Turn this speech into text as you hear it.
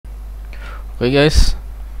Okay guys,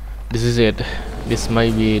 this is it. This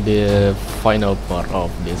might be the final part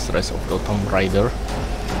of this Rise of the Tomb Raider.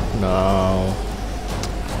 Now,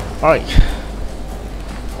 alright,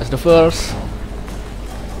 as the first,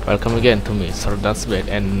 welcome again to me, Sir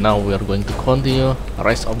Bed, and now we are going to continue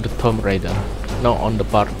Rise of the Tomb Raider. Now on the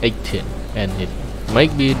part 18, and it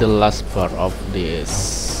might be the last part of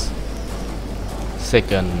this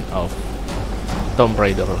second of Tomb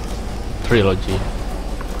Raider trilogy.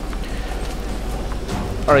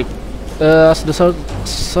 Alright, as the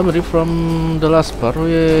summary from the last part,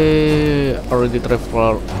 we already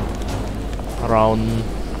traveled around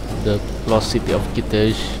the lost city of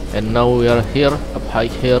Kitej, and now we are here, up high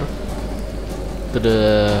here, to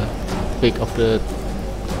the peak of the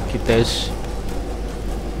Kitej,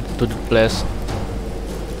 to the place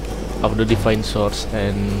of the divine source,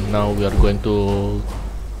 and now we are going to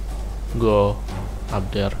go up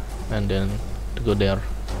there and then to go there.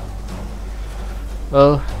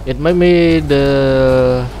 Well, it might be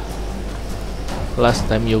the last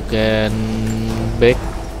time you can back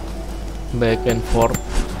and forth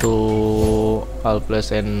to all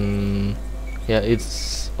place, and yeah,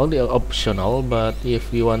 it's only optional, but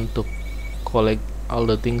if you want to collect all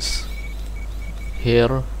the things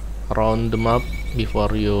here around the map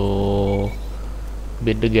before you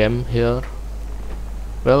beat the game here,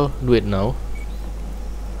 well, do it now.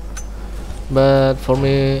 But for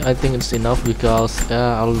me, I think it's enough because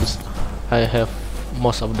I have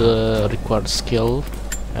most of the required skill,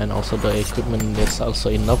 and also the equipment that's also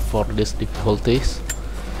enough for these difficulties.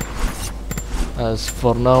 As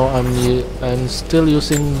for now, I'm still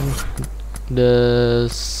using the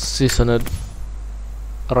seasoned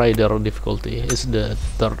rider difficulty. It's the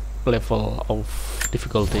third level of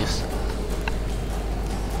difficulties.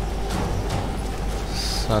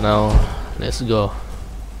 So now let's go.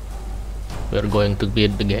 We're going to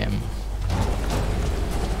beat the game.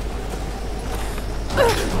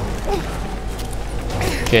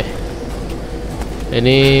 Oke,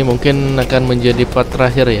 ini mungkin akan menjadi part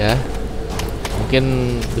terakhir ya.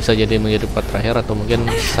 Mungkin bisa jadi menjadi part terakhir, atau mungkin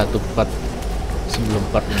satu part sebelum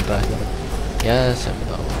part yang terakhir. Ya, siapa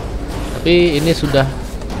tahu. Tapi ini sudah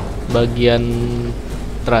bagian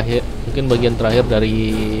terakhir, mungkin bagian terakhir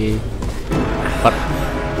dari part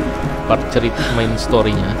cerita main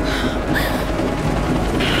story-nya.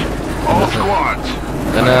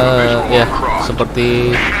 Karena ya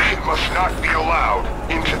seperti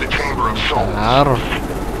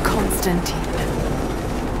Konstantin.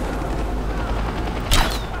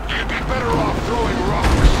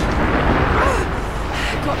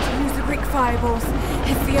 Got to use the brick fireballs.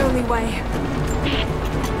 It's the only way.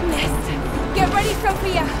 Missed. Get ready,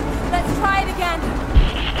 Sophia. Let's try it again.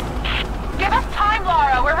 Give us time,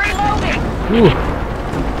 Lara. We're reloading.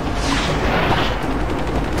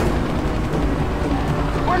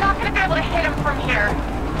 We're not going to be able to hit him from here.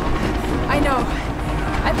 I know.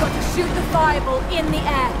 I've got to shoot the fireball in the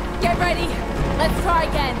air. Get ready. Let's try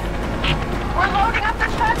again. We're loading up the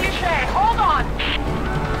trebuchet. Hold on.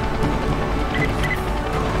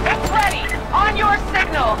 It's ready. On your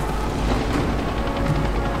signal.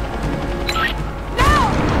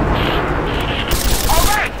 Now! All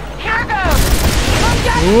right. Here goes.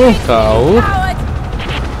 kau.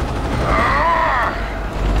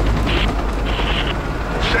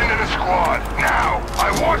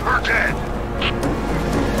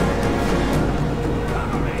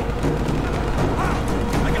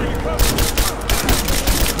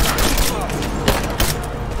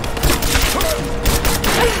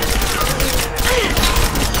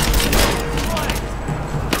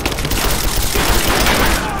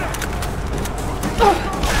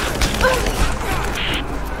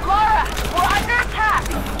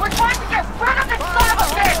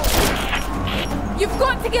 You've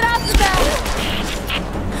got to get out of there!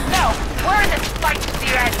 No, we're in this fight to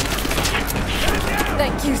the end.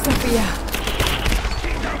 Thank you, Sophia.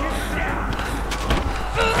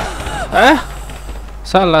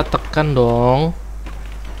 Salah tekan dong.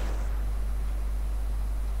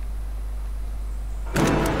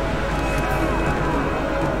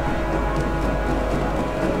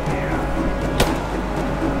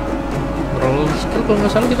 Roll skill kalau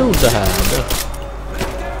nggak salah kita udah ada.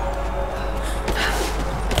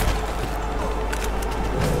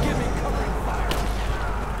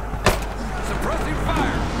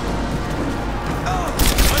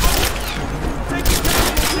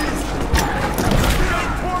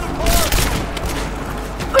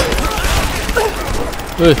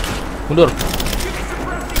 Mundur.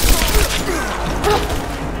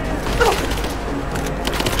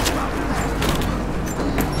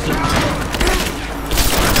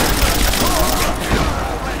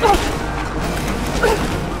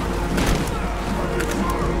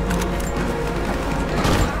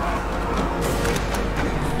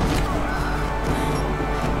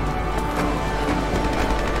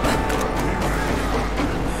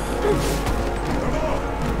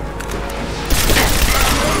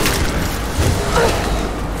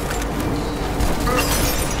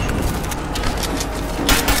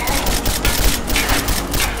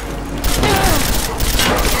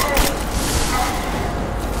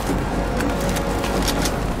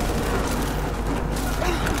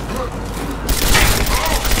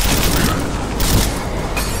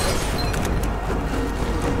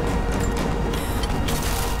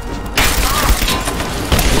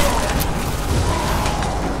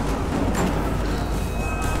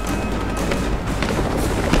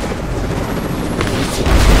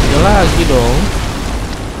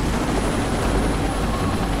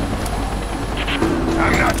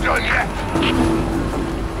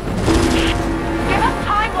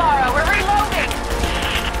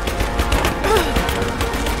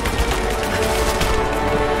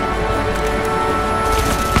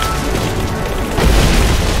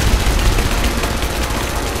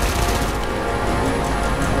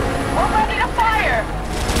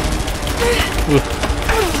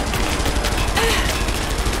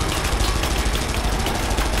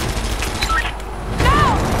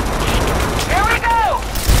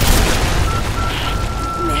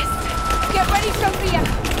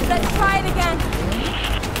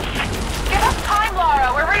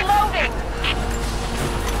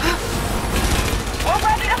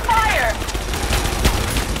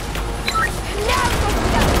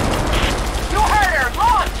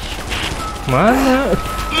 Mana?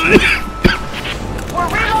 We're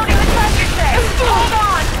reloading the treasure chest. Hold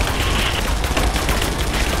on.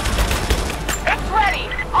 It's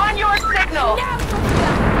ready. On your signal.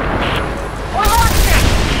 We're launching.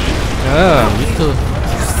 Ah, gitu.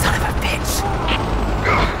 You son of a bitch.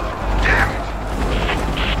 Damn it!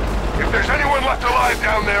 If there's anyone left alive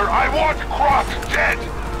down there, I want Croft dead.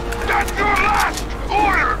 That's your last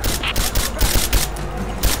order.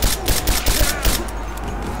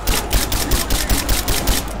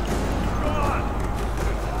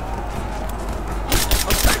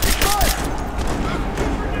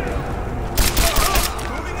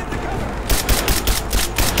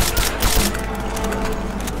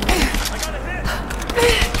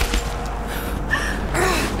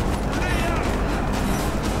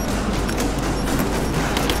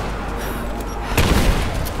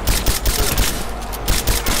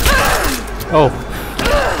 Oh.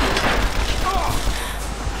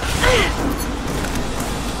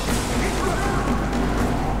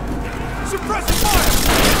 Suppressing fire.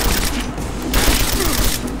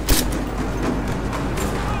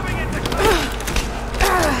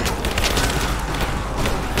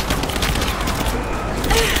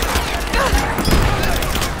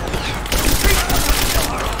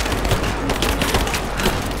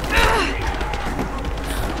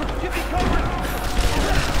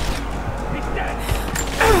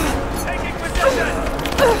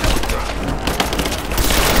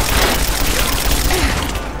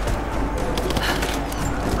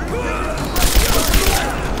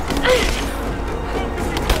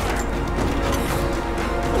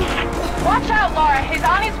 Watch out, Lara. He's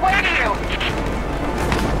on his way to you.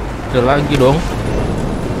 Ada lagi dong.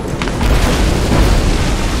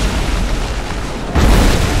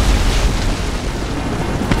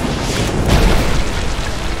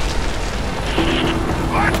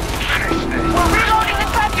 We're reloading the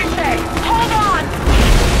treasure chest. Hold on.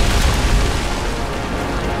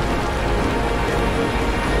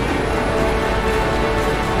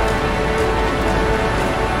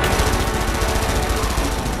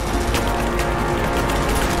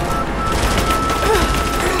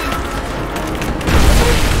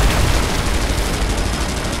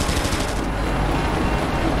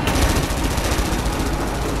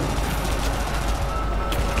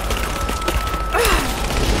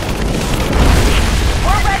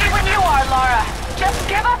 We're ready when you are, Lara. Just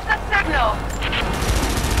give us the signal.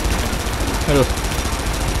 Aduh.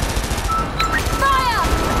 Fire!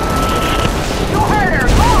 You heard her.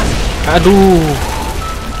 Launch. Aduh.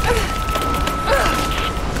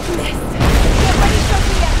 Missed. Get ready,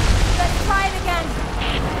 Sophia. Let's try it again.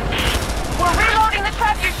 We're reloading the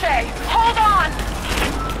treasure chest. Hold on.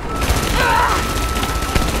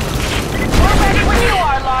 We're ready when you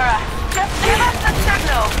are, Lara. Just give us the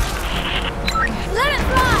signal. Let it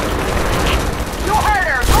fly. You heard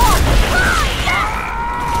her. Launch.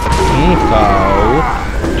 Kau.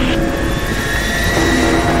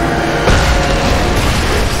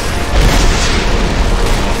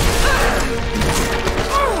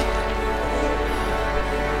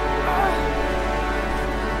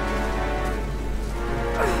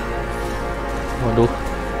 Waduh,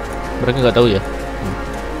 mereka nggak tahu ya.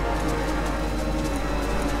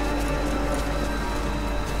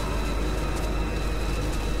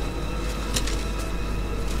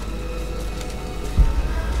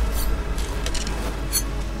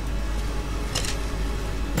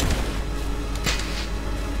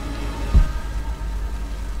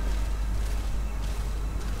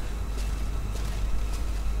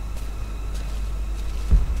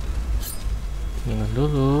 Jangan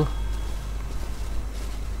dulu.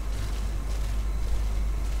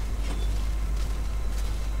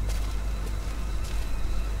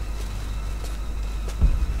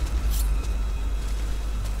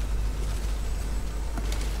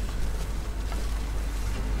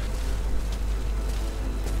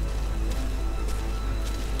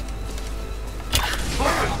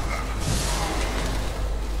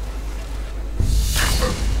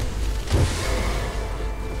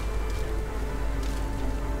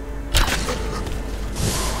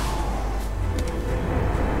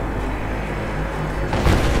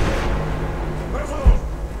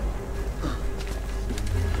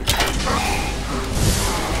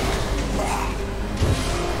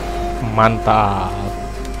 Mantap.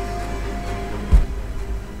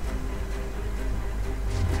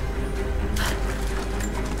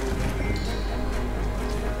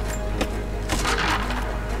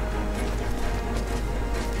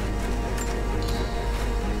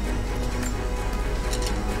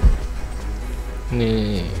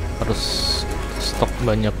 Nih harus stok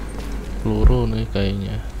banyak peluru nih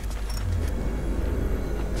kayaknya.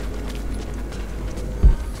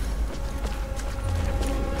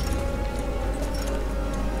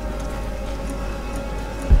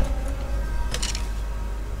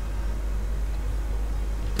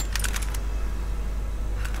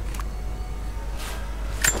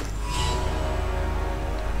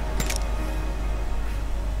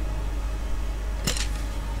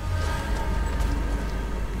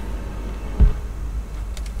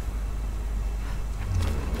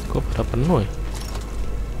 Kok pada penuh ya?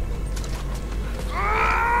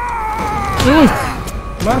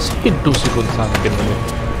 Masih hidup si konstantin ini.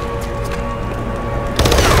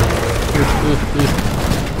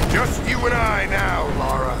 Just you and I now,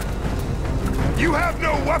 Lara. You have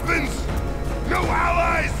no weapons, no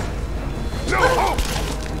allies, no hope.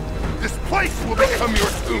 This place will become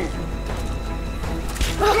your tomb.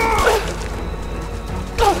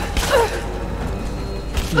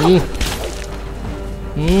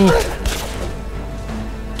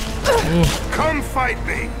 Come fight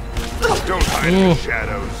me. Don't hide in the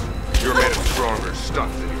shadows. You're made of stronger stuff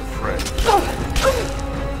than your friend.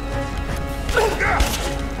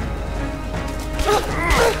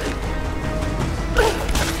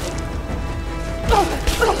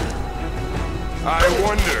 I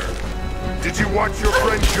wonder, did you watch your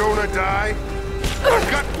friend Jonah die? I've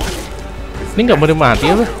got one. Ini nggak boleh mati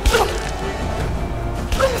apa?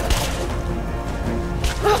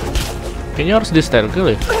 Kayaknya harus di style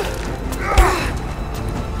kill ya.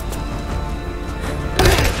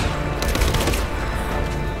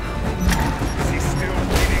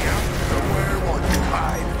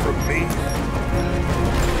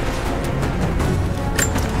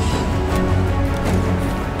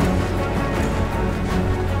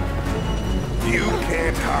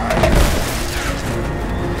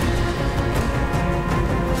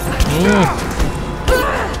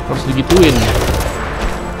 Harus digituin.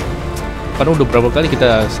 Karena udah berapa kali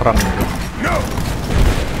kita serang. No.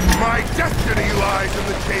 My destiny lies in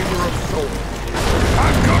the chamber of soul.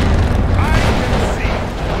 I've come. I can see.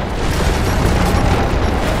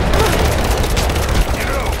 You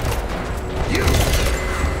know, you.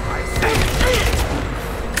 I see.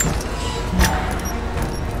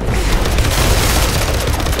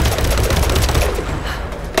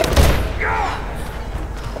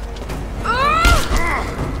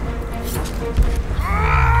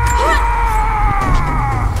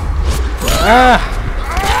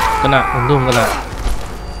 Kena, untung kena.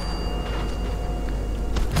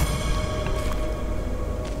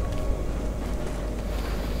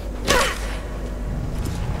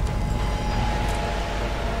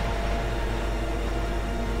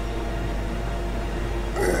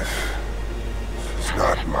 This is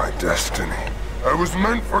not my destiny. I was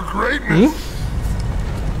meant for greatness.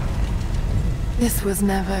 This was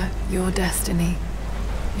never your destiny.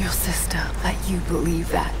 Your sister let you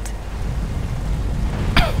believe that.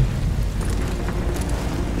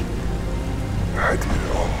 I did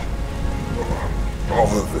all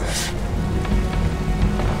of this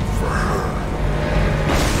for her.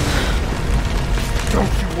 Don't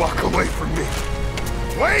you walk away from me.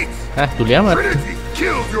 Wait! Tuh amat. Trinity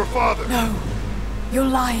killed your father. No, you're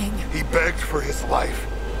lying. He begged for his life.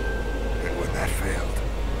 And when that failed,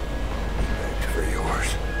 he begged for yours.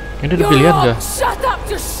 Ini ada pilihan nggak? Shut up!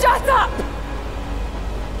 Just shut up!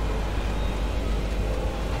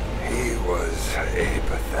 He was a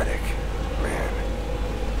pathetic man.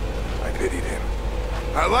 I pitied him.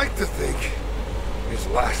 I like to think his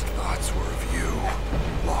last thoughts were of you,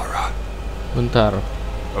 Lara. Bentar.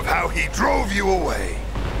 Of how he drove you away.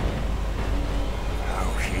 How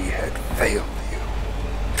he had failed you.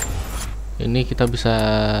 Ini kita bisa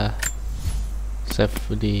save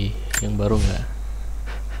di yang baru nggak?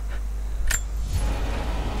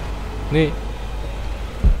 Nih.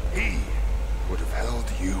 He would have held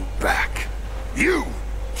you back. You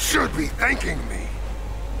should be thanking me.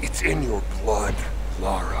 It's in your blood,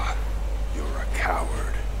 Lara. You're a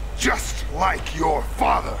coward. Just like your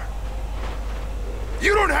father.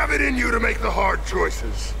 You don't have it in you to make the hard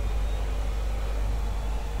choices.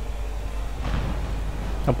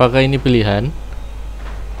 Apakah ini pilihan?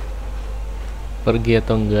 Pergi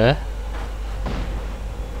atau enggak?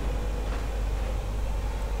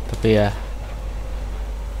 Tapi ya.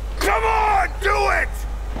 Come on, do it!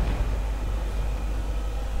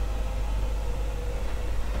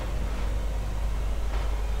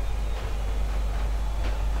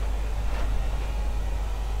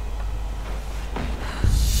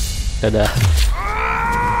 Dadah.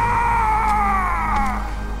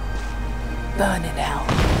 Burn in hell.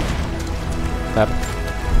 Bentar.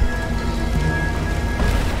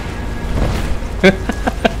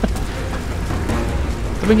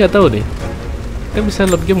 Tapi nggak tahu deh. Kita bisa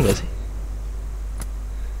load game nggak sih?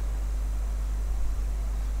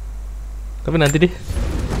 Tapi nanti deh.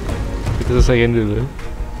 Kita selesaikan dulu.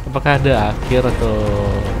 Apakah ada akhir atau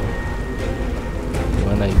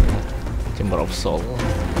gimana itu? Chamber of Soul.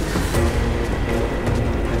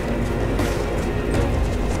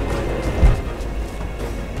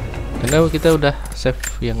 Karena kita udah save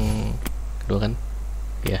yang kedua kan?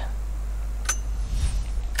 Ya.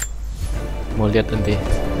 Mau lihat nanti.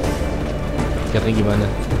 akhirnya gimana.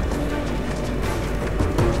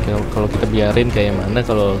 Kalau kita biarin kayak mana,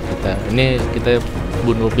 kalau kita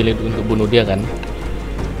pilih untuk bunuh dia kan.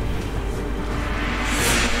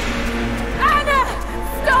 Anna!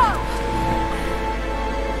 Stop!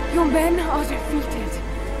 Your men are defeated.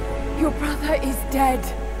 Your brother is dead.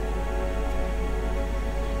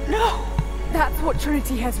 No! That's what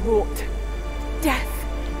Trinity has wrought. Death.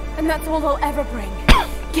 And that's all they'll ever bring.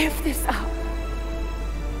 Give this up.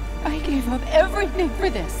 I gave up everything for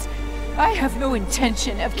this. I have no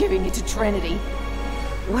intention of giving it to Trinity.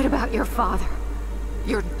 What about your father?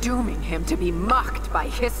 You're dooming him to be mocked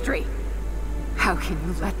by history. How can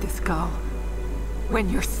you let this go?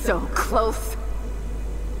 When you're so close?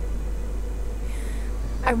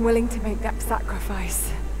 I'm willing to make that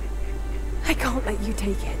sacrifice. I can't let you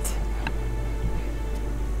take it.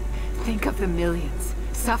 Think of the millions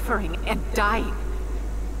suffering and dying.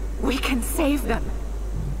 We can save them.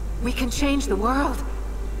 We can change the world.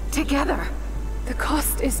 Together. The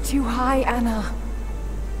cost is too high, Anna.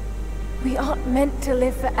 We aren't meant to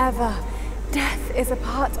live forever. Death is a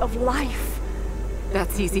part of life.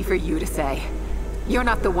 That's easy for you to say. You're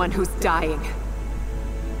not the one who's dying.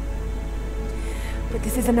 But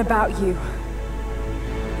this isn't about you.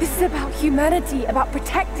 This is about humanity, about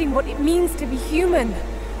protecting what it means to be human.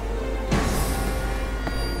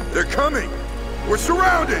 They're coming! We're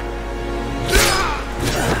surrounded!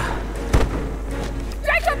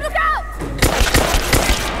 Jacob, look out!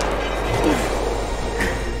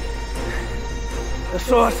 The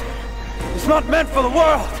sword is not meant for the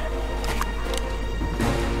world!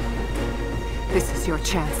 This is your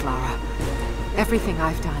chance, Lara. Everything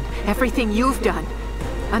I've done, everything you've done.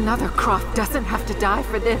 Another Croft doesn't have to die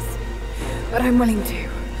for this. But I'm willing to.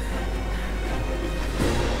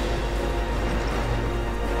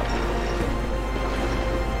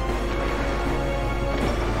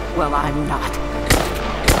 Well, I'm not.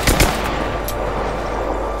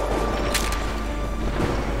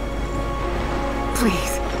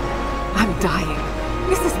 Please. I'm dying.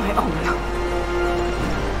 This is my only hope.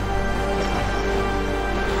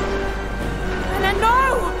 Anna, no!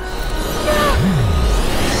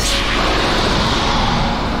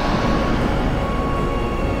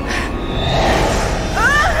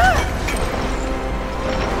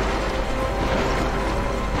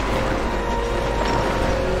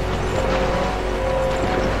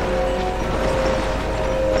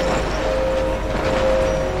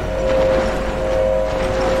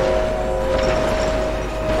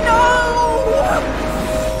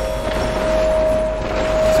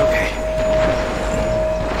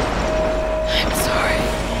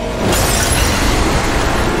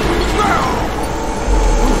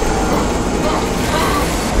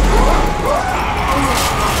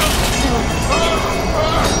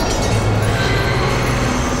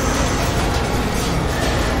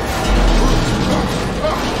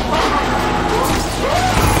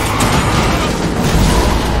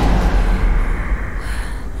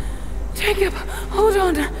 Jacob, hold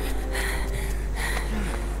on.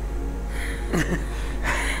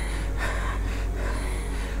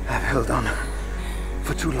 I've held on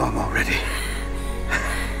for too long already.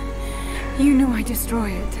 You knew I'd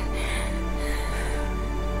destroy it.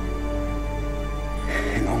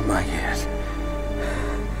 In all my years,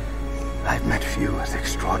 I've met few as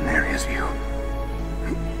extraordinary as you.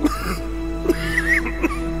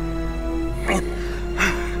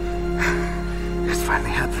 It's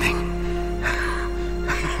finally happening.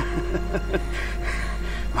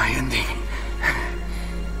 My ending.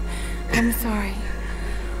 I'm sorry.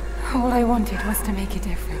 All I wanted was to make a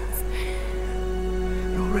difference.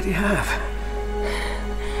 You already have.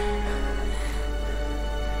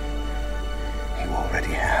 You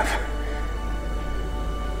already have.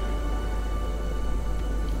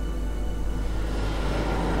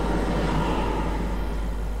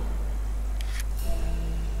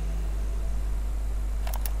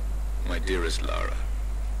 My dearest Lara,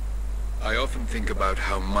 I often think about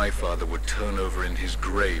how my father would turn over in his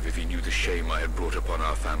grave if he knew the shame I had brought upon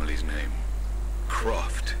our family's name.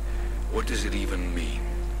 Croft, what does it even mean?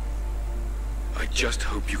 I just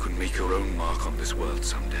hope you can make your own mark on this world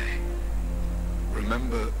someday.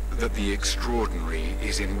 Remember that the extraordinary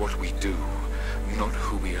is in what we do, not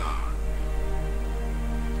who we are.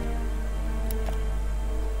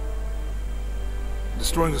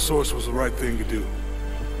 Destroying the source was the right thing to do.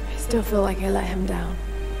 I still feel like I let him down.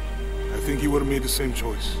 I think he would have made the same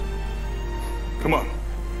choice. Come on.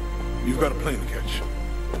 You've got a plane to catch.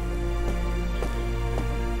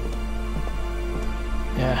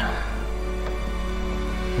 Ya,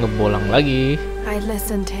 ngebolang lagi. I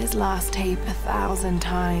listened to his last tape 1,000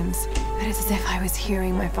 times. but it's as if I was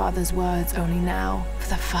hearing my father's words only now, for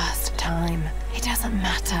the first time. It doesn't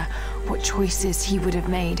matter what choices he would have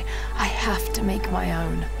made. I have to make my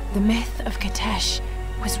own. The myth of Katesh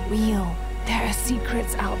was real. There are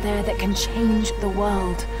secrets out there that can change the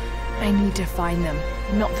world. I need to find them.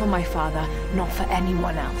 Not for my father, not for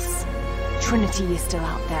anyone else. Trinity is still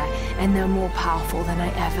out there, and they're more powerful than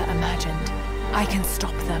I ever imagined. I can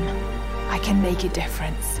stop them. I can make a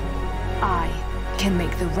difference. I can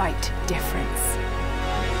make the right difference.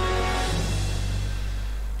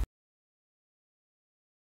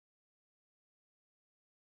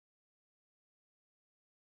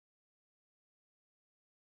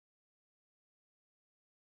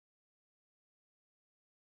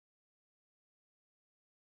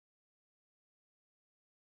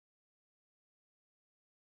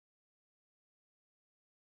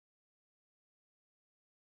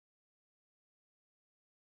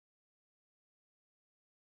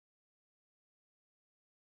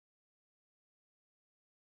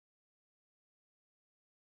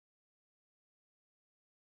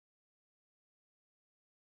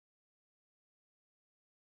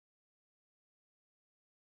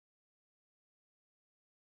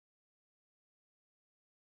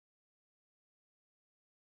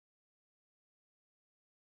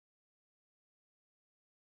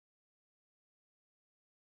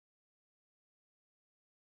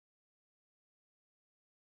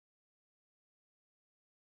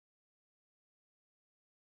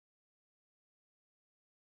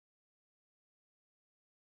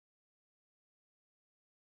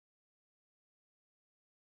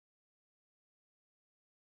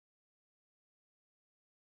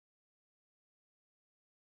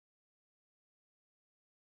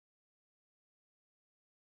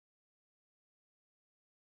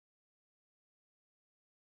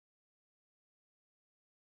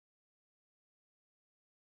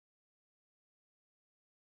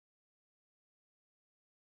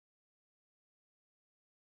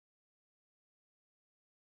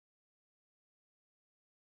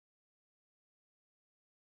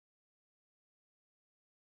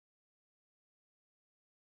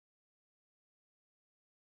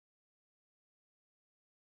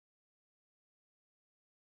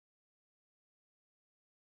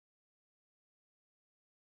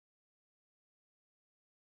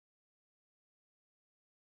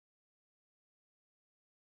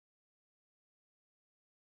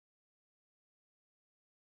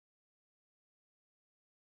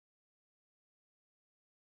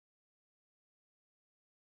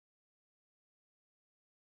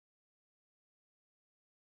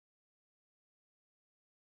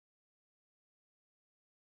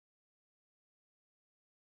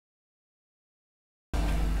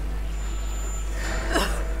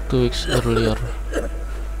 Two weeks earlier.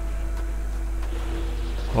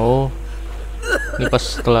 Oh, ini pas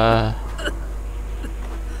setelah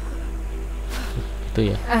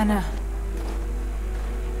itu ya. Anna,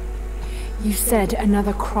 you said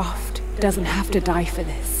another Croft doesn't have to die for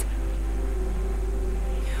this.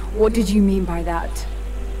 What did you mean by that?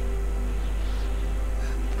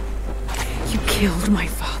 You killed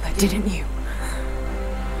my father, didn't you?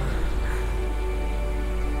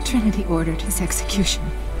 Trinity ordered his execution.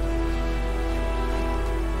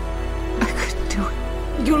 I couldn't do it.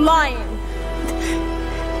 You're lying!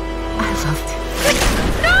 I loved him.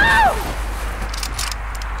 No!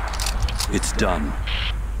 It's done.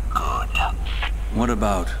 Good. What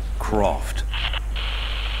about Croft?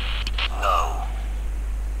 No.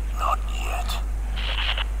 Not yet.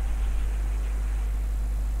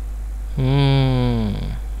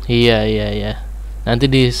 Iya. Nanti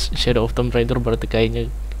di Shadow of Tomb Raider berarti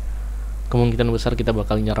kayaknya kemungkinan besar kita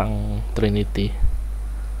bakal nyerang Trinity.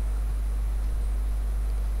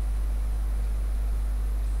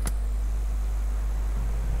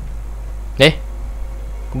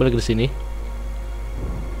 Kembali ke sini.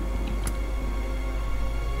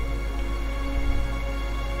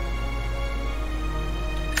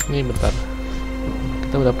 Ini bentar.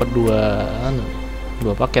 Kita dapat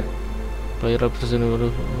dua paket. Player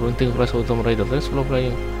representative running Crash Tomb Raider slow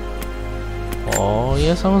playing. Oh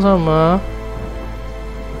ya, sama-sama.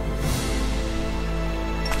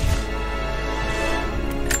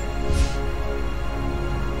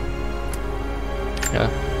 Ya.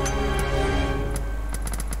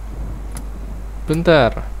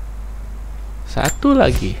 Bentar. Satu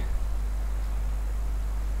lagi.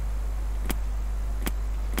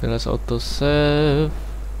 Jelas auto save.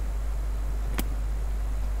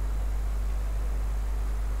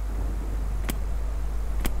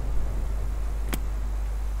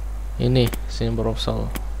 Ini symbol of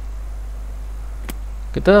soul.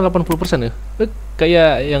 Kita 80% ya.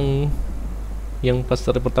 Kayak yang Yang pas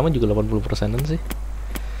seri pertama juga 80%-an sih.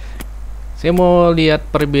 Saya mau lihat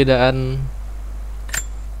perbedaan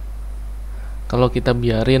kalau kita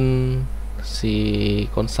biarin si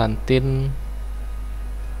Konstantin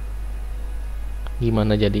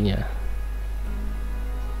gimana jadinya.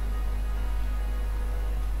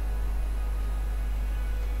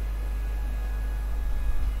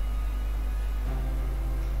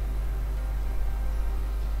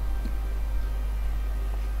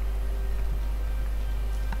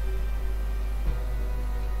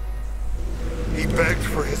 He begged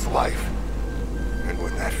for his life, and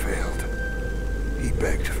when that failed, he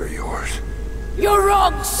begged for yours. You're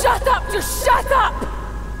wrong! Shut up! Just shut up!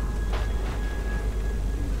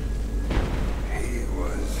 He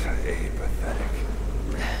was a pathetic.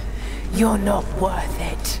 You're not worth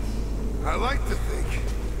it. I like to think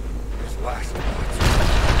his last words.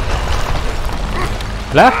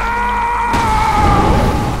 Lah,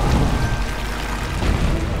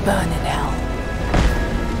 Burn in hell.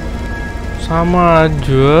 sama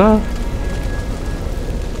aja.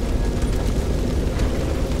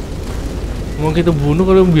 Mau kita bunuh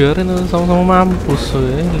kalau biarin sama-sama mampus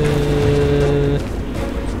ya.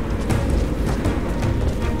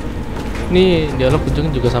 Ini dialog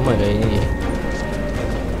ujungnya juga sama kayaknya ya.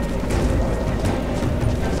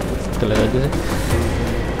 Kita lihat aja sih.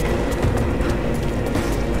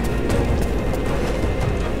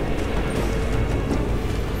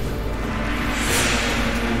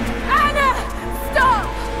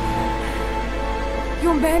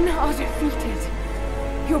 Your men are defeated.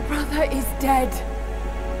 Your brother is dead.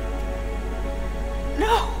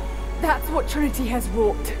 No! That's what Trinity has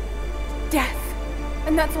wrought. Death.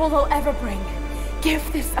 And that's all they'll ever bring. Give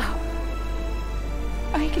this up.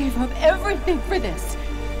 I gave up everything for this.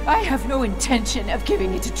 I have no intention of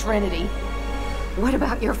giving it to Trinity. What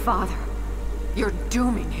about your father? You're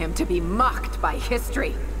dooming him to be mocked by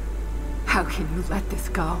history. How can you let this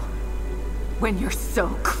go? When you're so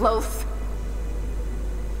close?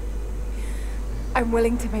 I'm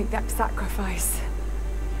willing to make that sacrifice.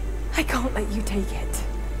 I can't let you take it.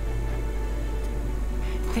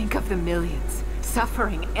 Think of the millions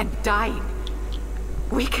suffering and dying.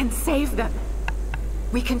 We can save them.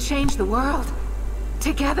 We can change the world.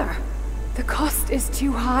 Together. The cost is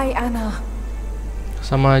too high, Anna.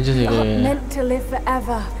 Sama aja sih You're not kayaknya. meant to live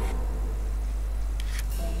forever.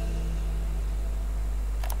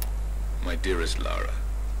 My dearest Lara,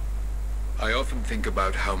 I often think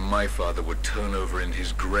about how my father would turn over in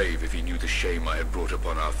his grave if he knew the shame I had brought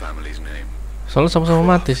upon our family's name. Soalnya sama-sama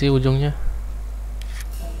mati sih ujungnya.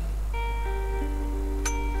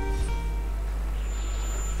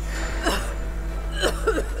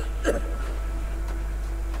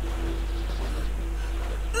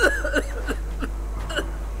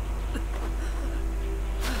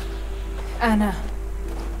 Anna,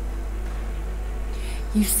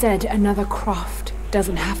 you said another Croft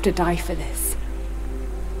doesn't have to die for this.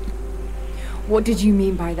 What did you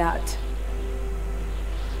mean by that?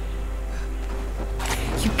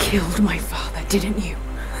 You killed my father, didn't you?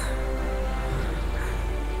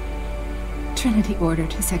 Trinity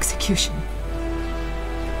ordered his execution.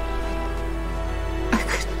 I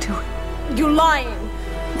couldn't do it. You're lying!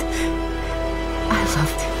 I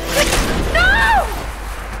loved him. No!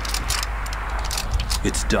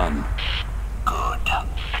 It's done. Good.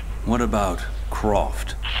 What about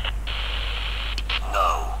Croft?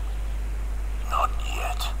 No. Not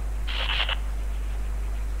yet.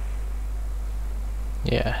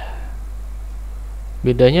 Ya.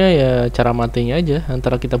 Bedanya ya cara matinya aja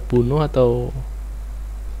antara kita bunuh atau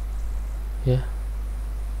ya.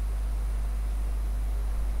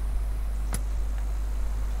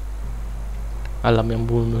 Alam yang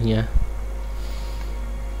bunuhnya.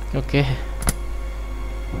 Oke.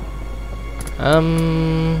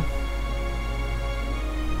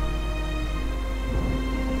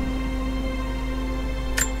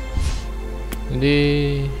 Jadi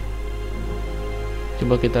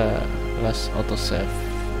coba kita last auto save.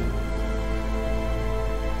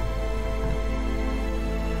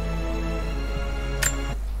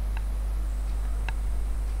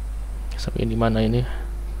 Sampai di mana ini?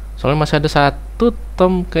 Soalnya masih ada satu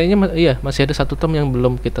tom, kayaknya iya masih ada satu tom yang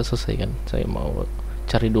belum kita selesaikan. Saya mau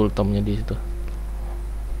cari dulu tomnya di situ.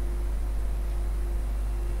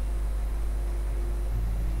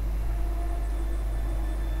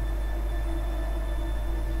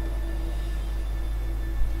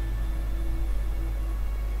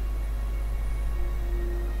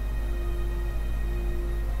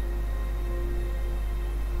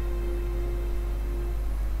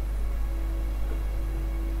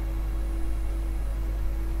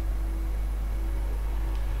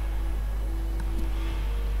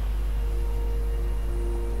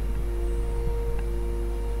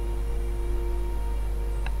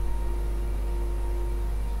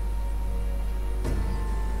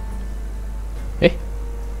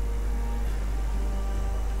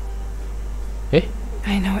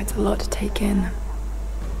 I know it's a lot to take in.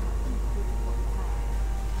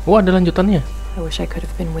 Oh, ada lanjutannya. I wish I could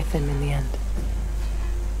have been with him in the end.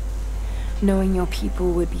 Knowing your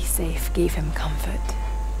people would be safe gave him comfort.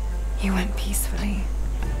 He went peacefully.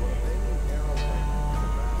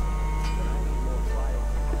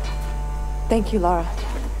 Thank you, Lara.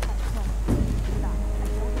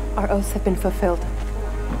 Our oaths have been fulfilled.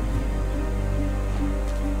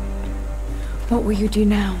 What will you do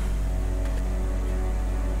now?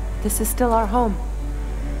 This is still our home.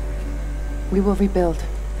 We will rebuild.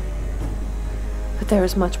 But there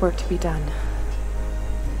is much work to be done.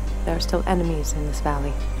 There are still enemies in this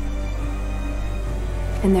valley.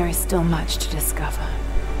 And there is still much to discover.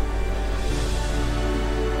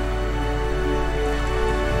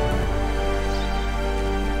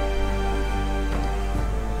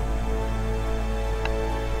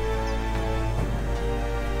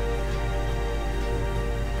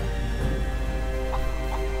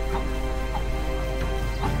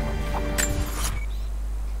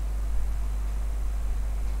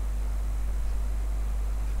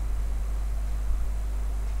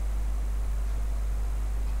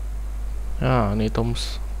 Ah, ini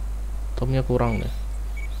Tomnya kurang deh.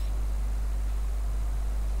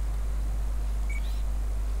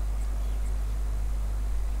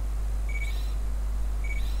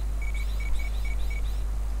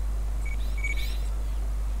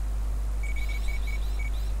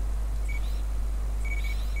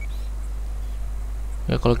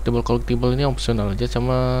 Ya, collectible ini opsional aja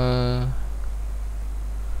sama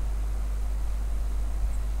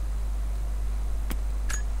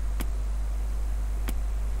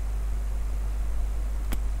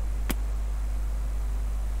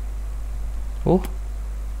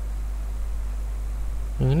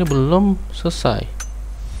yang ini belum selesai.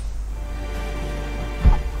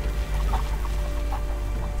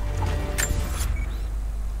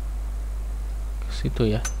 Ke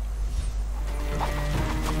situ ya.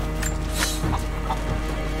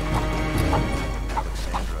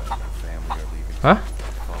 Hah?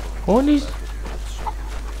 Oh, ini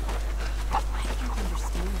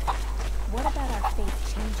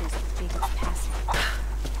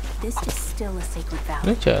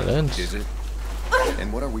ini challenge. Is it?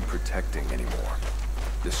 And what are we protecting anymore?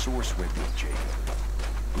 The source went with Jacob.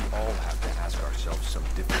 We all have to ask ourselves some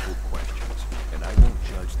difficult questions, and I won't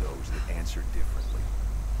judge those that answer differently.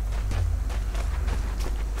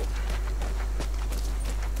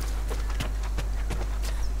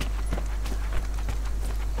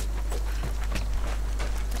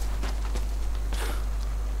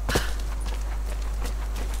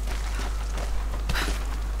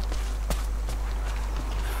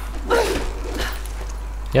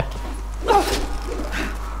 Ya.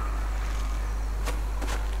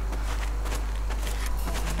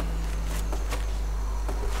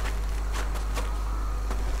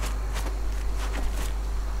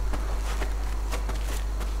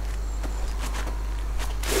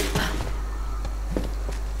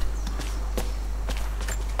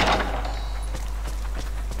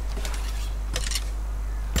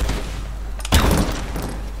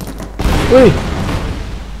 Wih.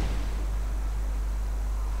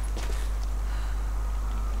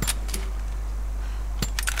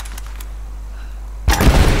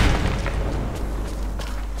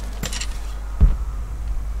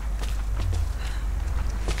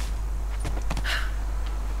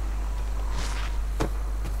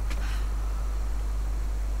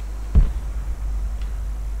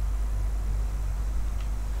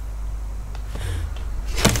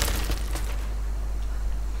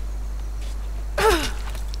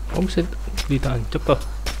 Oh, bisa ditancap kah?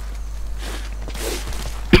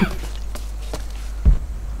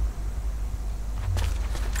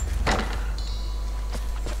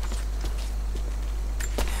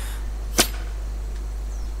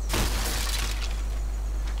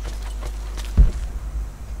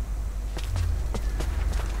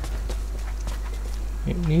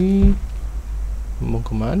 Ini mau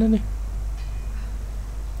kemana nih?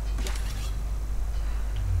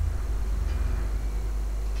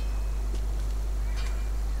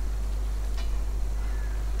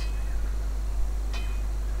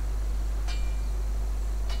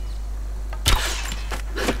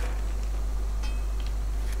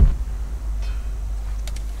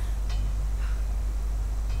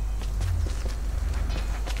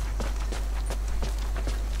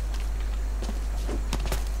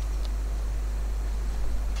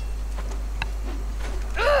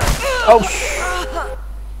 Oh.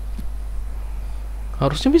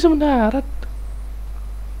 Harusnya bisa mendarat.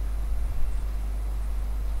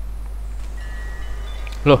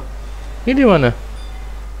 Loh, ini di mana?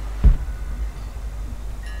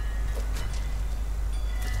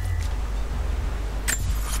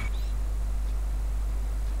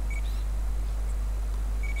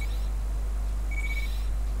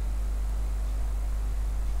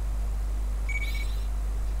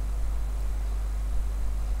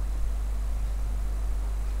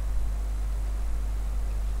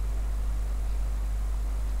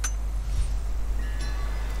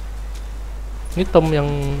 Ini Tom yang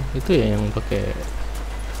itu ya, yang pakai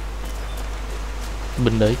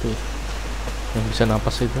benda itu ya, yang bisa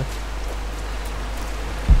napas itu.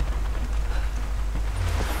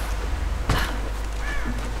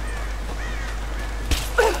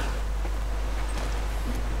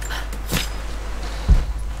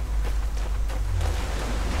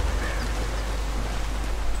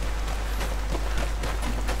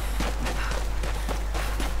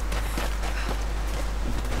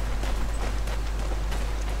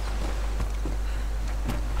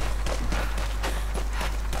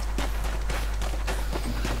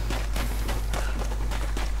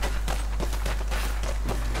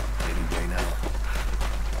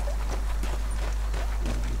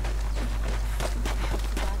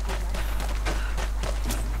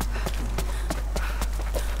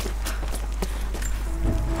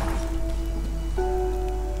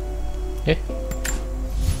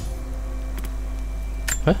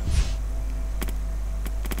 Hah?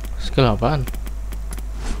 Skill apaan?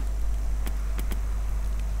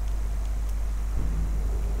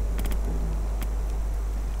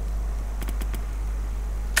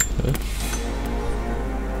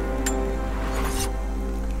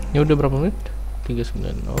 Ini udah berapa menit?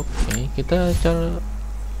 39. Oke, kita cara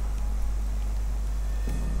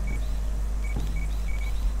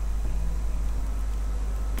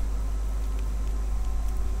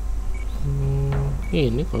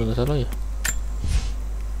ini kalau nggak salah ya.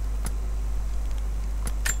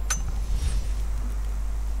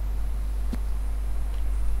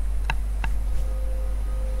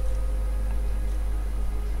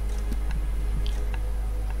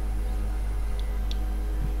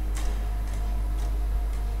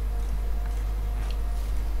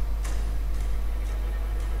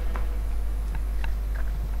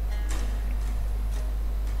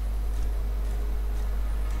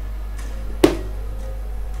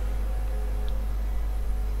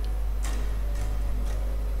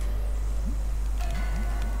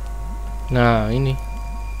 Nah, ini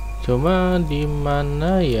cuma di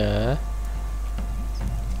mana ya?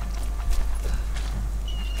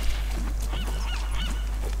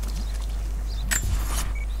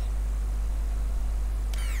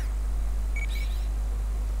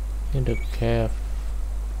 Ini ada cave.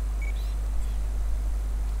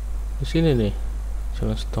 Di sini nih,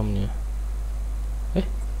 jalan stormnya.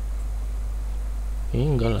 Ini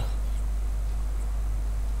enggak lah.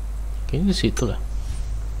 Kayaknya di situ lah.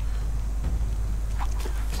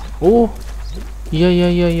 Oh, iya,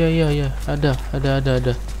 ada.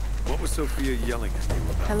 What was Sophia yelling at you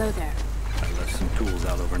about? Hello there. I left some tools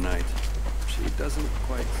out overnight. She doesn't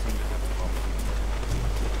quite seem to have followed.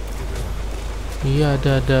 Iya,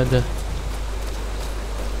 ada.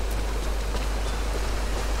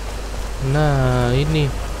 Nah, ini.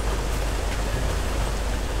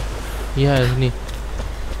 Ya, ini.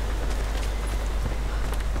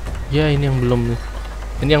 Ya, ini yang belum nih.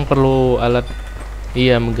 Ini yang perlu alat.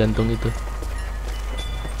 Iya, menggantung itu.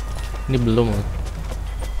 Ini belum.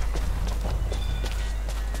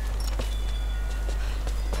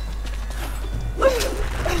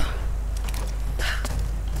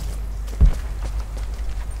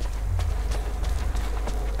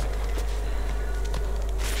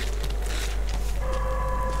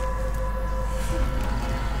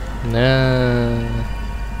 Nah.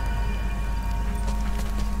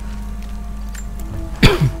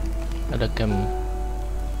 Ada camp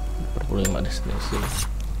 45 destinasi.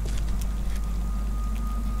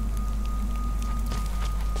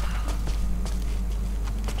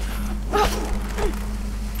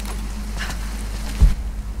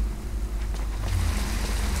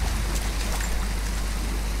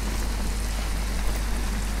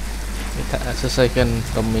 Kita selesaikan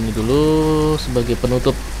tom ini dulu sebagai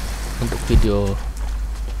penutup untuk video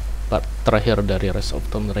part terakhir dari Rise of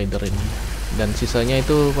Tomb Raider ini, dan sisanya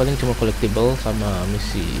itu paling cuma collectible sama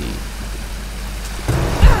misi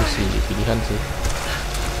pilihan sih.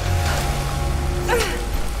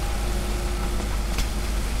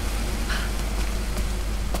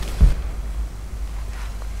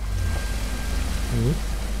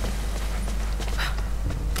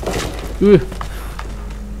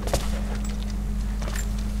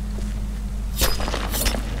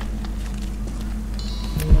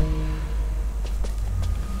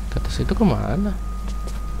 Ke atas itu kemana?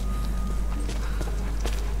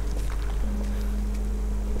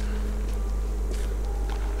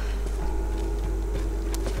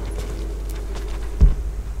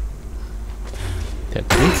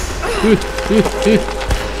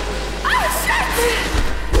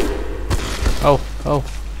 Au.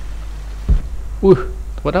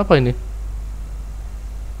 Tempat apa ini?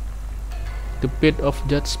 The Pit of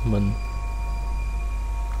Judgement.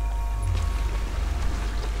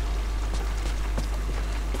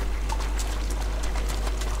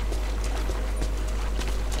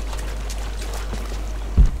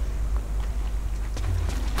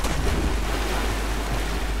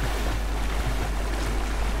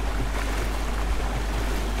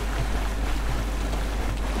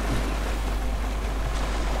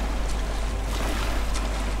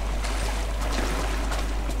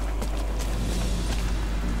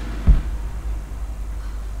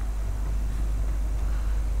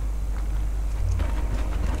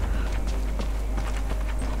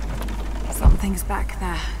 Something's back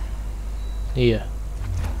there. Iya.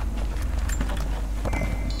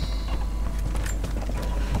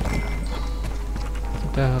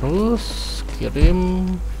 Kita harus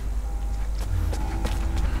kirim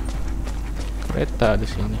kereta di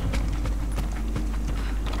sini.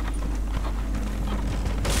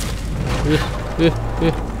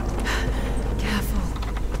 Careful.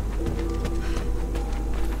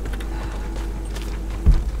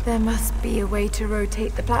 There must be a way to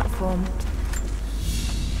rotate the platform.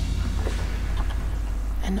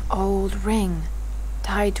 An old ring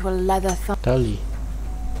tied to a leather tali.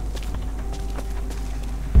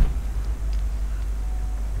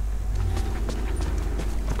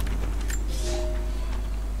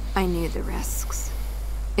 I knew the risks.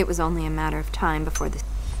 It was only a matter of time before the...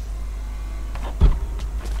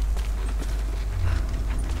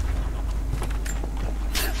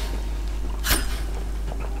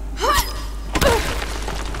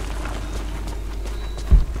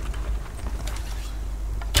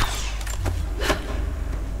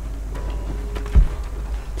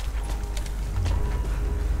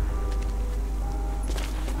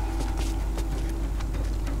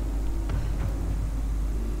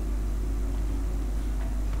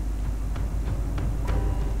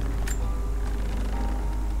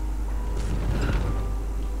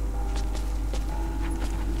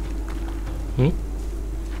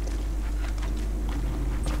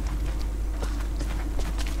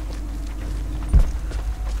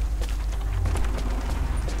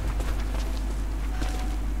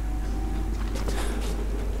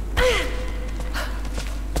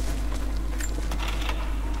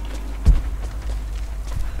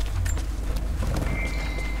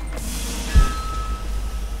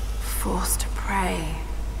 forced to pray.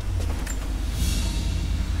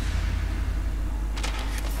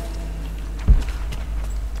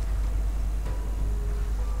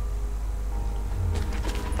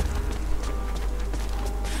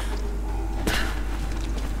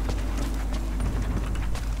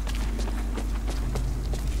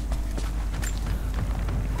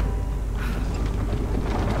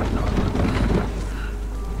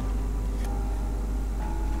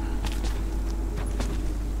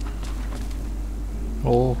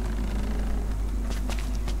 Oh.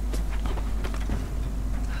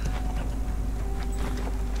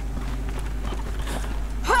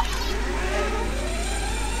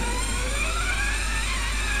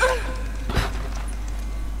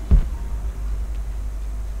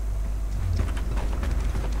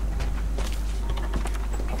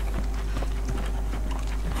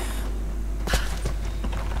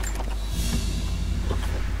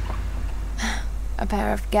 A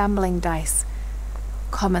pair of gambling dice.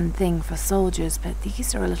 Common thing for soldiers, but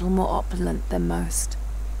these are a little more opulent than most.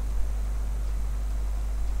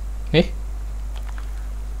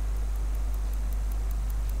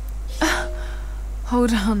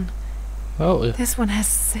 Hold on. Oh, iya. This one has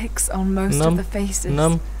 6 on most of the faces.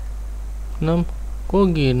 6. Kok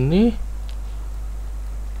gini?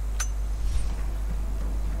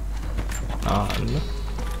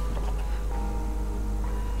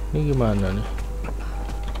 Ini gimana nih?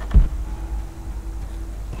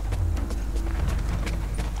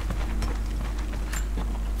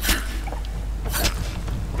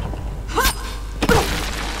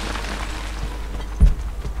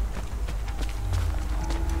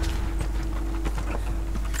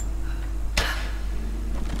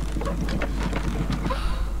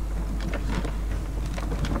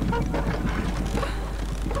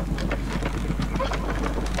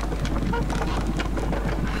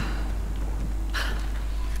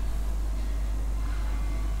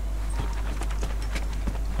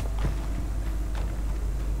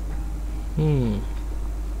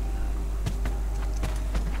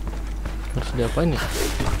 Harus diapain nih?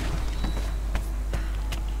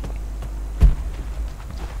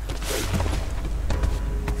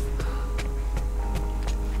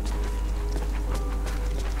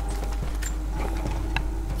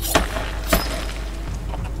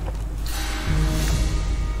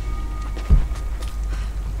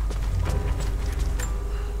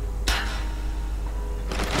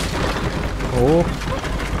 Oh.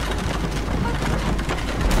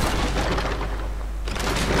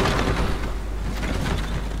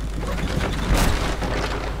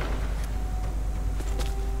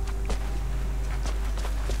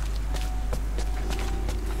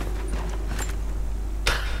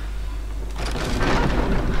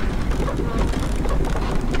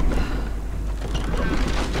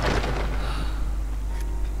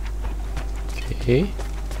 Oke.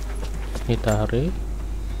 Ini tarik.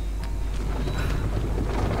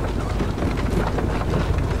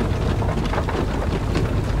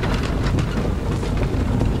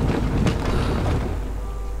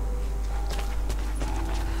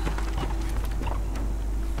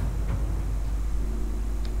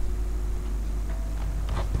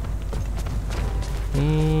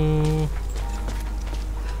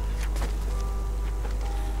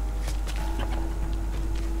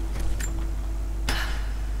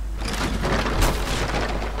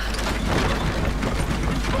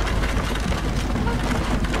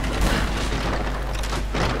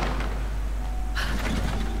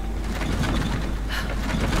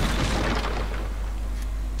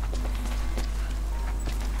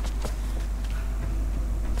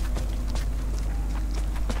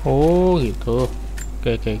 Oh gitu.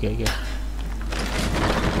 Oke.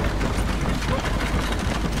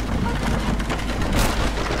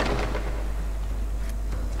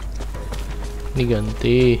 Ini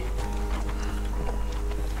ganti.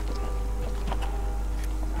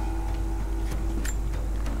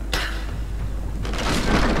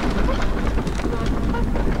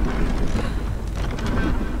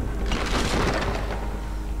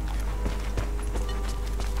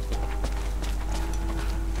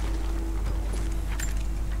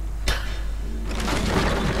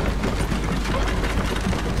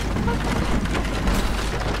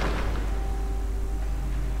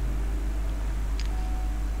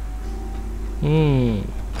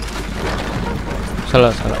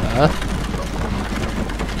 Salah.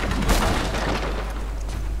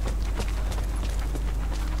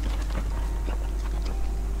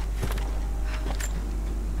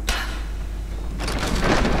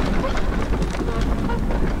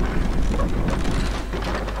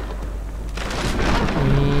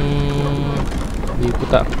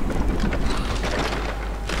 Diputar.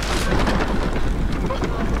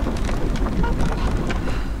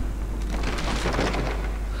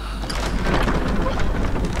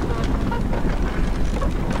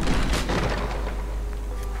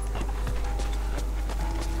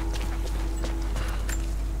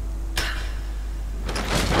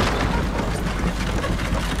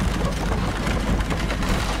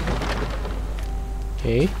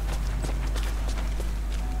 Oke.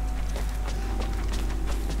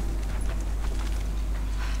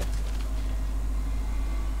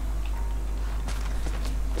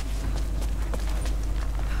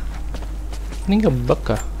 Ini ngebug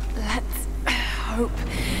kah? Let's hope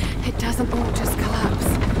it doesn't all just collapse.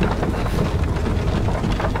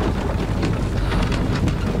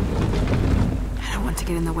 I don't want to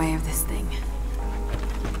get in the way of this thing.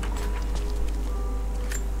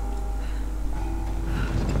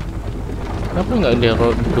 Kenapa nggak dia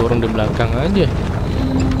dorong di belakang aja?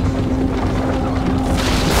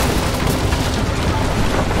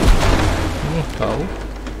 Tahu?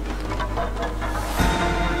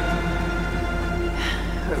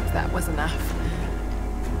 Hope that was enough.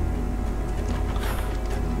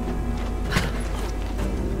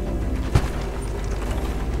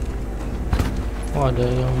 Oh, ada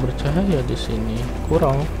yang bercahaya di sini.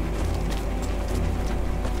 Kurang.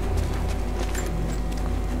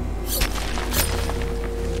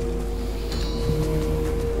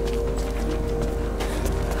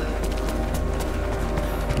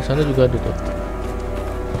 Di sana juga ada tuh.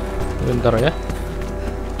 Bentar ya.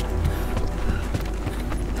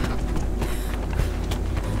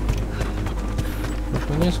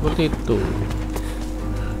 Rupanya seperti itu.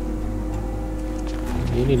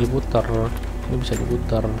 Ini diputar. Ini bisa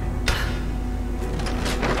diputar.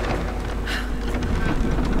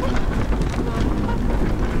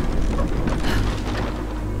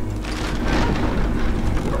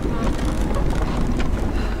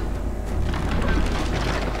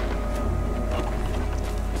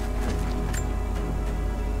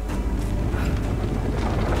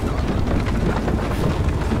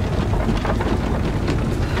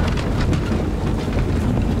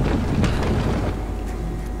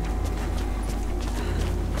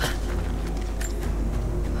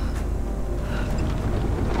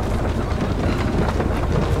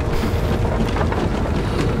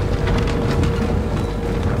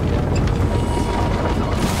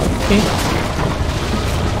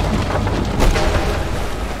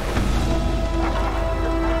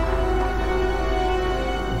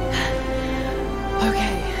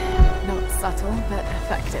 Okay, not subtle, but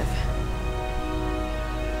effective.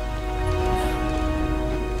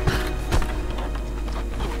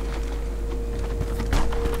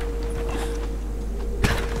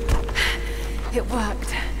 It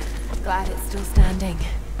worked. Glad it's still standing.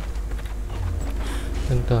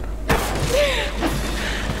 Bentar.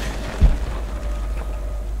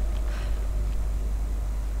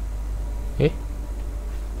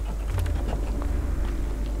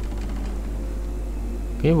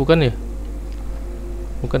 Kayaknya bukan ya?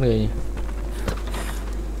 Bukan kayaknya.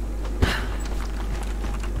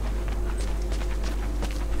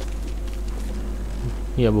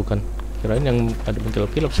 Iya bukan. Kirain yang ada pentil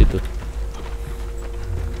Philips itu.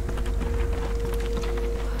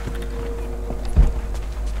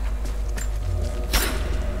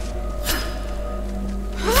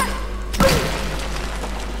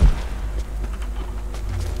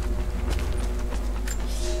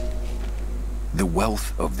 The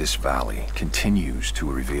wealth of this valley continues to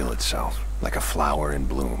reveal itself like a flower in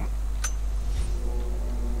bloom.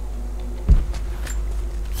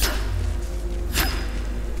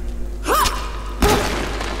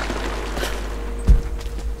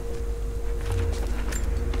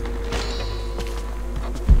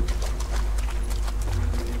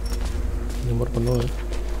 Nomor penuh ya.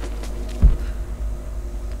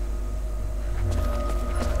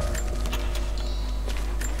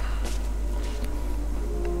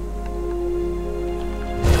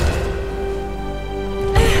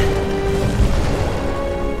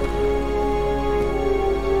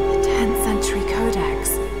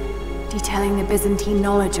 Detailing the Byzantine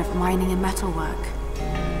knowledge of mining and metalwork.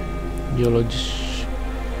 Geologis.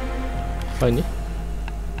 Apa ini?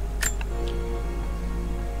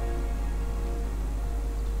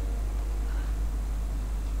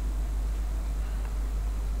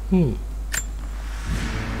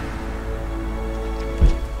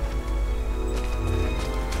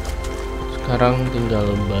 Sekarang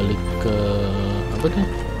tinggal balik ke apa deh?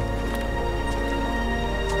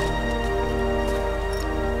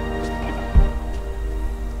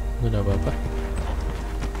 Nggak ada apa-apa.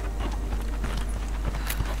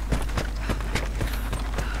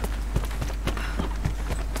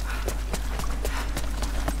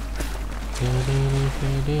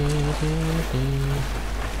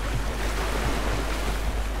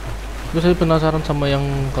 Terus saya penasaran sama yang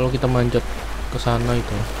kalau kita manjat ke sana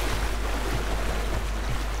itu.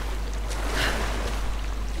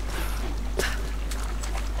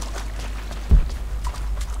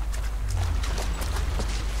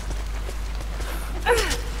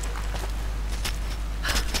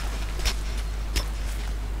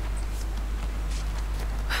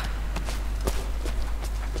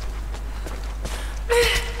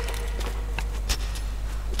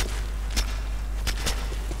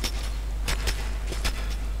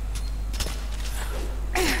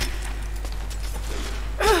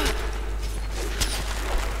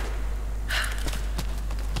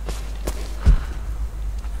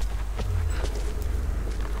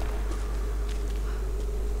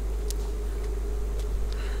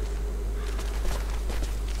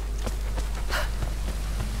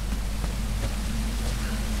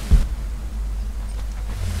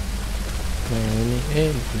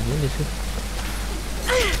 Bukan ini sih.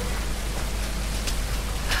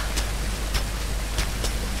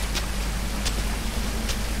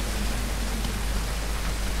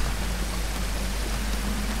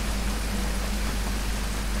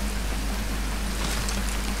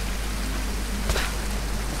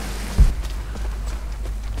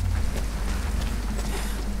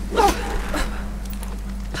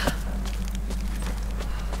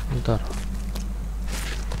 Bentar.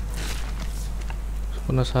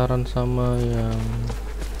 Penasaran sama yang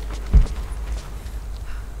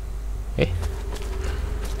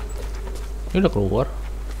ini udah keluar.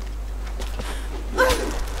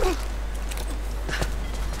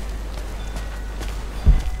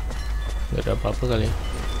 Gak ada apa-apa kali ya.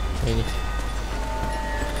 Ini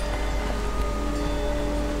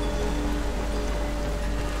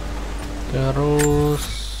terus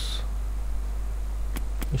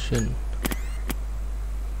mission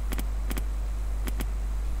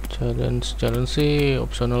challenge sih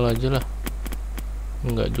opsional aja lah,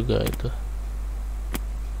 enggak juga itu.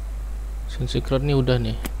 Secret nih udah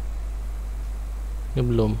nih, ini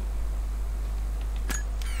belum.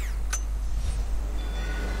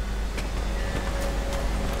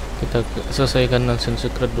 Kita selesaikan Nation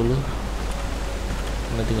Secret dulu,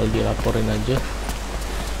 nah tinggal dilaporin aja.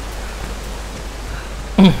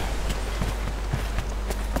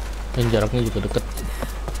 Dan jaraknya juga deket,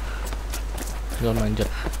 tinggal manjat.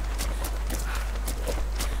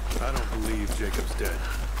 I don't believe Jacob's dead.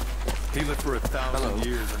 He lived for 1,000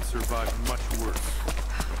 years and survived much worse.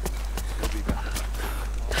 He'll be back.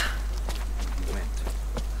 He went.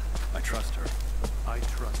 I trust her. I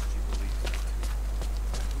trust she believes that.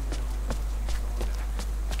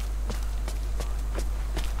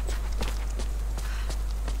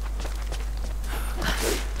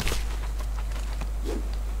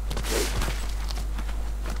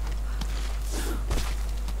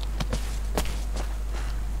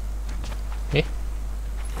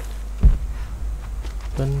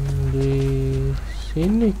 Dan di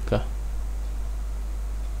sini kah?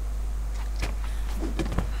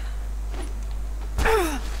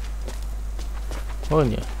 Oh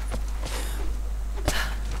yeah.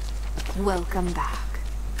 Welcome back.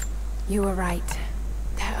 You were right.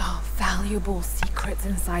 There are valuable secrets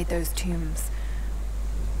inside those tombs.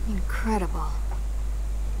 Incredible.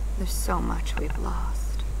 There's so much we've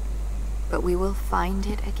lost. But we will find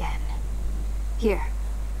it again. Here.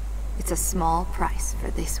 It's a small price for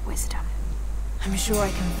this wisdom. I'm sure I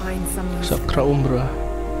can find some use. Sakra umrah.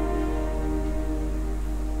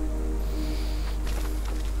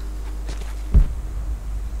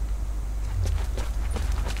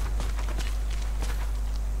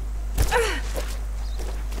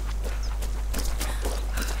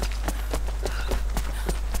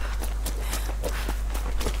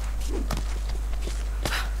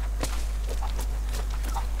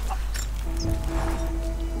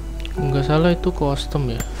 Nggak salah itu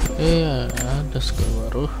custom ya. Ada skill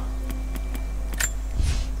baru.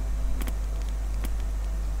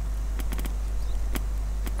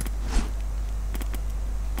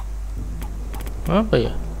 Apa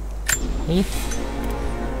ya? Ini.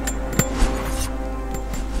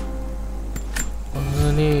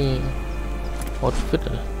 Oh, ini outfit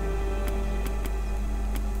ya.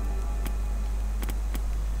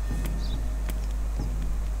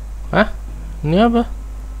 Hah? Ini apa?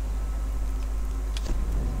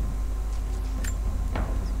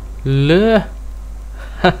 Lah.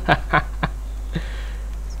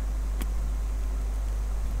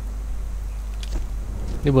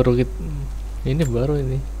 Ini baru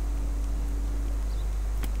ini.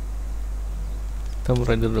 Tomb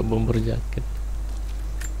Raider bomber jacket.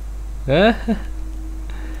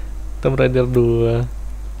 Tomb Raider 2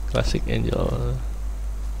 Classic Angel.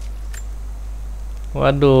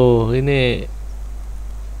 Waduh, ini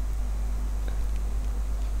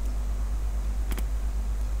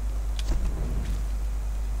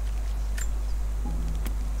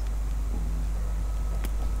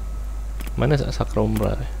mana Sakra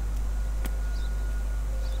Umrah?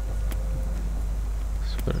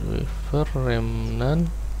 Survivor, Remnant,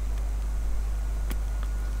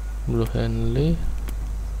 Blue Henley,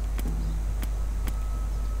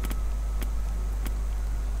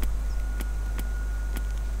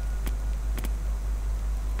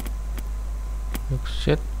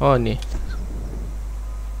 Set. Oh nih.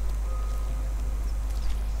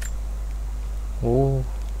 Oh,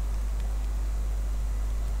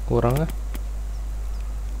 kurang ah.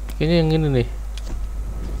 Kayaknya yang ini nih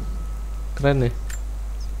keren nih.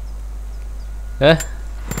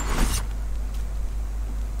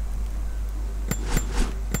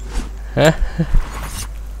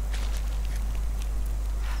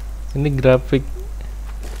 Ini grafik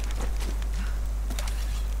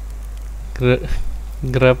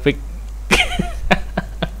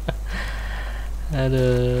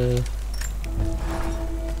aduh,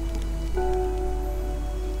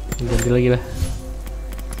 ganti lagi lah.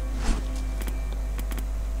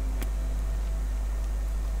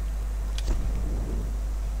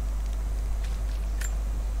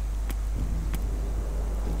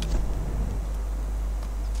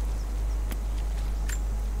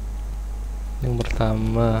 Yang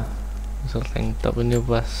pertama user tank top ini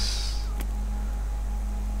pas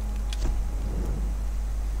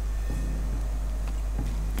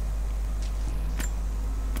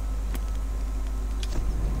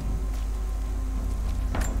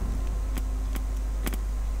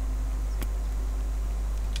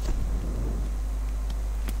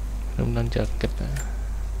dengan jaket.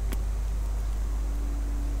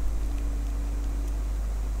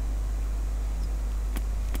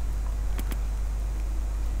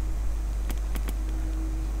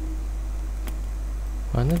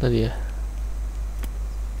 Mana tadi ya?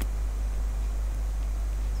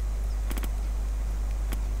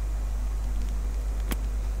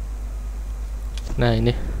 Nah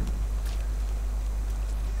ini,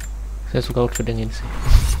 saya suka outfit yang ini sih.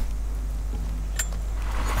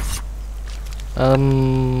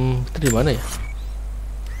 Itu di mana ya?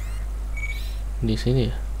 Di sini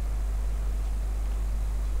ya.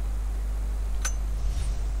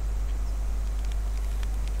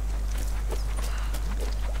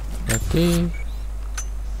 Berarti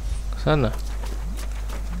ke sana.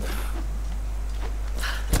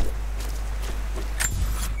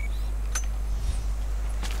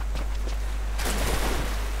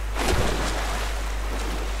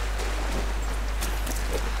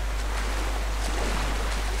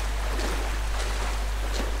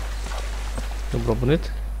 Berapa menit?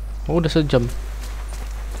 Oh, udah sejam.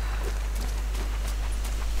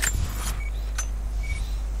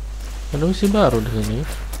 Ada misi baru di sini.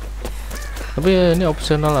 Tapi ya, ini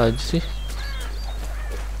opsional aja sih.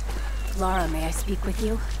 Lara, may I speak with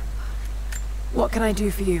you? What can I do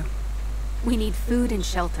for you? We need food and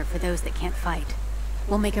shelter for those that can't fight.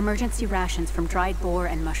 We'll make emergency rations from dried boar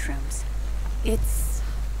and mushrooms. It's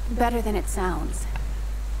better than it sounds,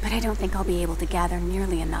 but I don't think I'll be able to gather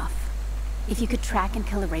nearly enough. If you could track and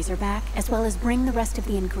kill a razorback, as well as bring the rest of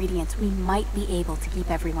the ingredients, we might be able to keep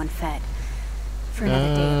everyone fed. For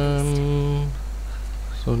another day at least.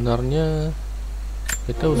 Sebenarnya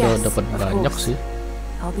kita udah dapat banyak sih.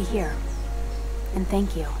 I'll be here. And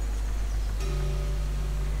thank you.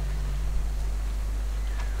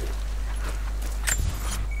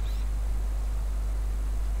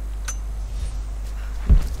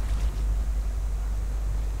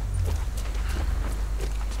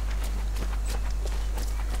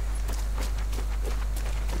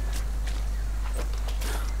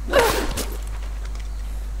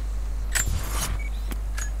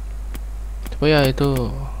 Oh ya itu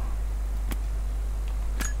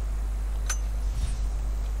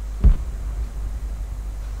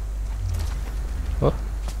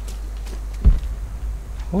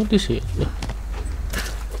oh di sini.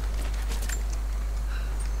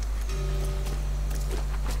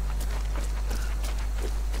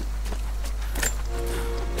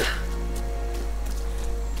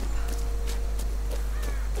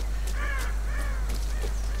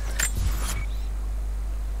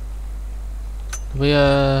 Tapi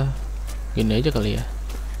ya gini aja kali ya.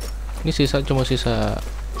 Ini cuma sisa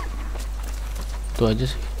itu aja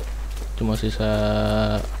sih. Cuma sisa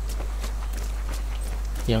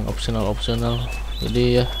yang opsional.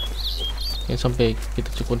 Jadi ya sampai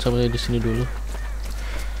kita cukup sampai di sini dulu.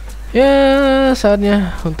 Ya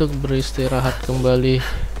saatnya untuk beristirahat kembali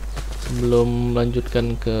sebelum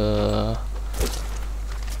melanjutkan ke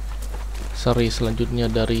seri selanjutnya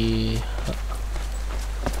dari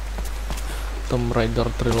Tomb Raider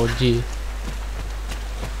trilogy.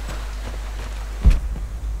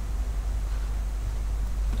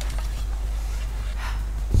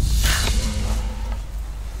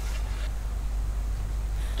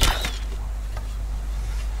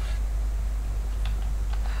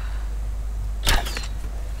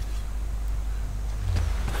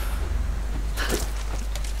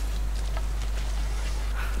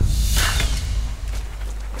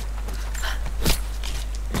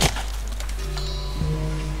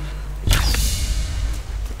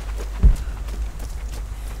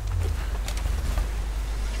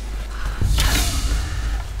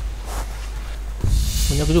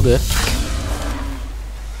 Banyak juga ya.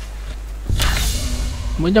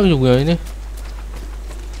 Banyak juga ini.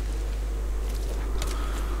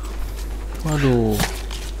 Waduh.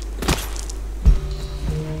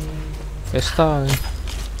 Pesta nih.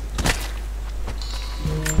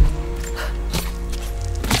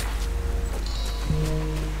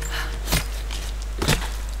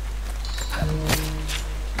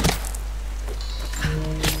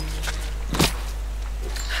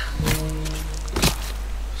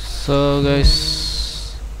 So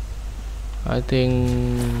guys, I think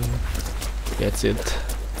that's it.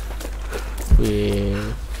 We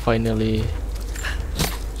finally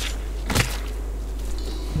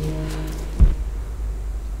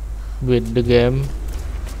beat the game,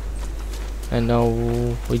 and now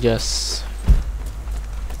we just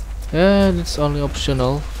it's only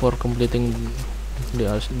optional for completing the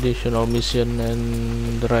additional mission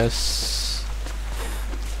and the rest.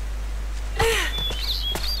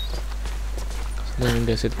 And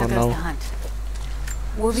that's it for now.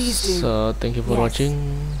 So thank you for watching.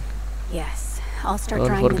 Yes, I'll start.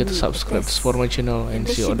 Don't forget to subscribe for my channel and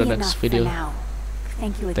see you on the next video.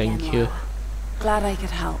 Thank you again. Thank you. Glad I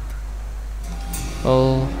could help.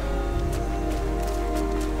 Well,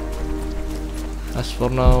 as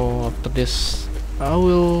for now, after this, I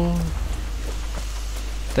will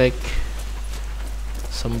take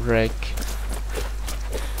some break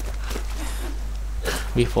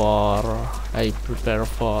before I prepare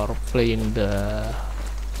for playing the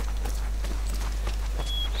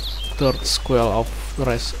third sequel of the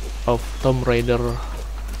rest of Tomb Raider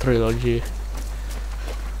trilogy.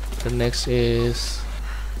 The next is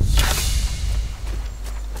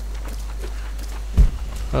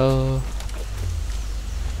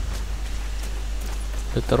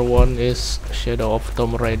the third one is Shadow of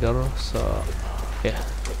Tomb Raider. So yeah,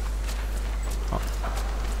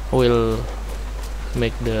 I will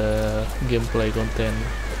make the gameplay content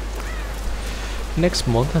next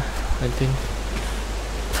month, I think.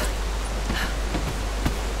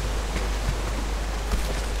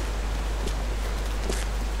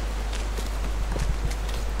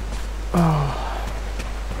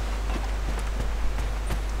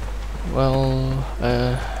 Well,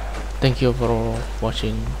 thank you for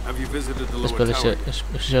watching. Have you visited the lower tower?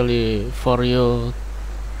 Especially for you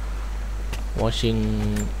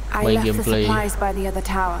watching my gameplay by the other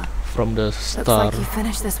tower. From the start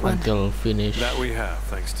until finish. That we have,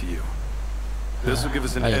 thanks to you. This will give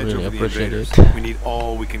us an edge really over the appreciate invaders. it. We need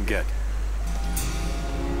all we can get.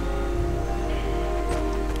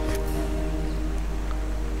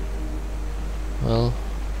 Well,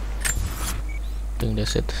 I think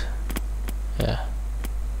that's it. Yeah.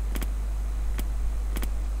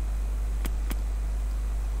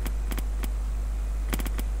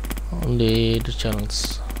 Only the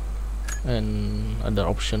channels and other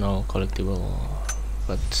optional collectible,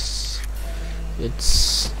 but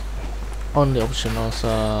it's only optional,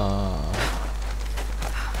 so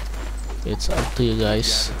it's up to you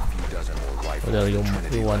guys whether you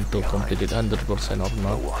want to complete it 100% or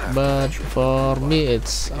not. But for me,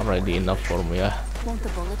 it's already enough for me. Yeah. Won't the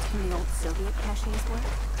bullets from the old Soviet caches work?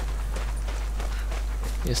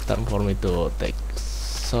 It's time for me to take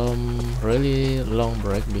some really long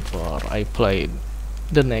break before I play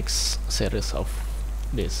the next series of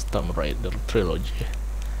this Tomb Raider trilogy.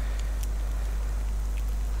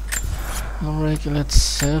 Alright, let's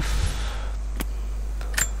save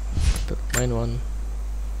the main one.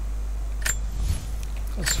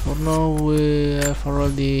 As for now, we have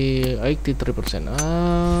already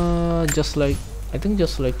 83%. Just like, I think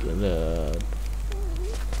just like the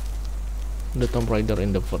Tomb Raider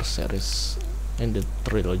in the first series in the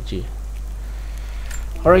trilogy.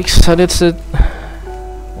 Alright, so that's it.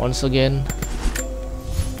 Once again,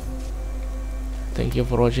 thank you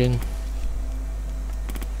for watching.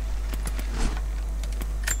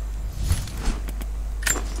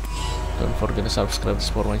 Don't forget to subscribe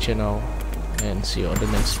for my channel, and see you on the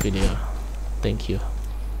next video. Thank you.